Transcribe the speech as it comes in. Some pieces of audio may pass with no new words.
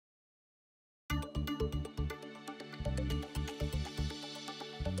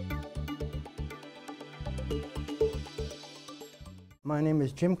My name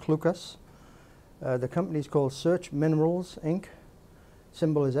is Jim Clucas. The company is called Search Minerals, Inc.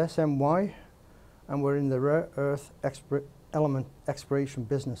 Symbol is SMY, and we're in the rare earth element exploration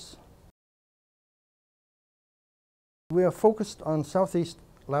business. We are focused on southeast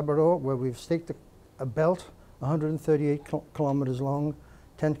Labrador, where we've staked a belt 138 kilometers long,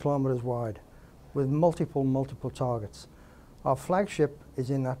 10 kilometers wide, with multiple targets. Our flagship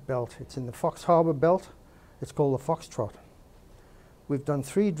is in that belt. It's in the Fox Harbour belt. It's called the Foxtrot. We've done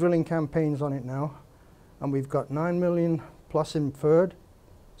 3 drilling campaigns on it now, and we've got 9 million plus indicated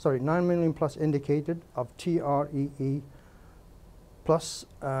of TREE plus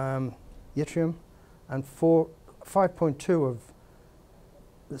yttrium, and 5.2 of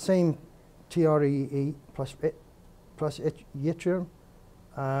the same TREE plus yttrium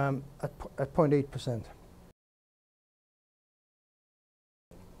at 0.8%.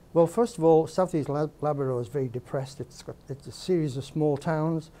 Well, first of all, southeast Labrador is very depressed. It's a series of small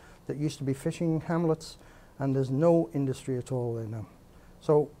towns that used to be fishing hamlets, and there's no industry at all there now.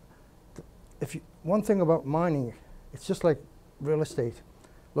 So, one thing about mining, it's just like real estate: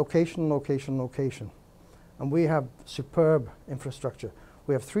 location, location, location. And we have superb infrastructure.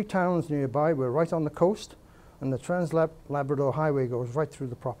 We have 3 towns nearby. We're right on the coast, and the Trans-Labrador Highway goes right through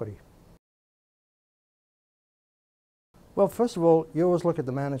the property. Well, first of all, you always look at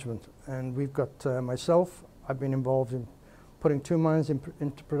the management, and we've got myself. I've been involved in putting 2 mines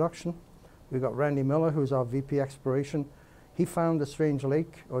into production. We've got Randy Miller, who's our VP Exploration. He found the Strange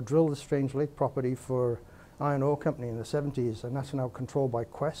Lake, or drilled the Strange Lake property for Iron Ore Company in the 70s, and that's now controlled by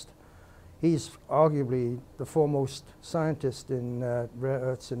Quest. He's arguably the foremost scientist in rare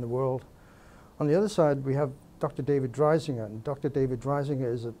earths in the world. On the other side, we have Dr. David Dreisinger, and Dr. David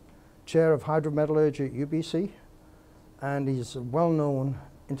Dreisinger is a chair of hydrometallurgy at UBC. And he's a well-known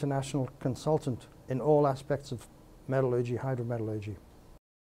international consultant in all aspects of metallurgy, hydrometallurgy.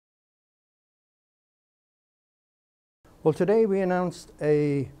 Well, today we announced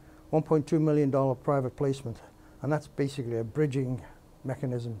a $1.2 million private placement, and that's basically a bridging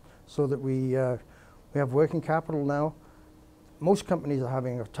mechanism so that we have working capital now. Most companies are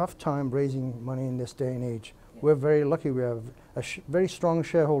having a tough time raising money in this day and age. We're very lucky. We have a very strong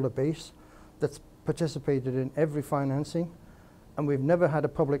shareholder base that's participated in every financing, and we've never had a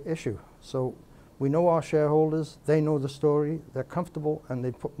public issue. So we know our shareholders, they know the story, they're comfortable, and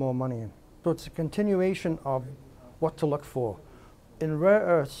they put more money in. So it's a continuation of what to look for. In rare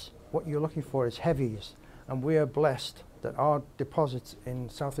earths, what you're looking for is heavies, and we are blessed that our deposits in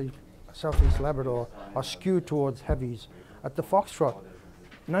southeast Labrador are skewed towards heavies. At the Foxtrot,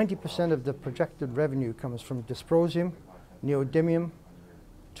 90% of the projected revenue comes from dysprosium, neodymium,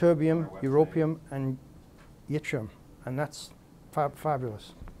 terbium, europium, and yttrium, and that's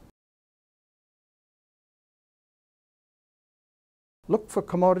fabulous. Look for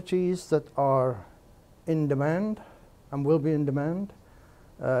commodities that are in demand and will be in demand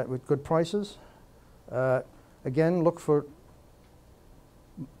with good prices. Again, look for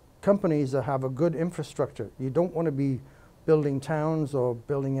companies that have a good infrastructure. You don't want to be building towns or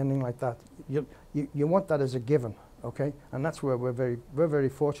building anything like that. You want that as a given. Okay, and that's where we're very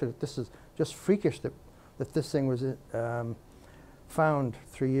fortunate. This is just freakish that this thing was found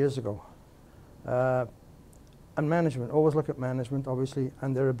 3 years ago. And management, always look at management, obviously,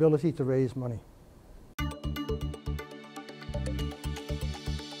 and their ability to raise money.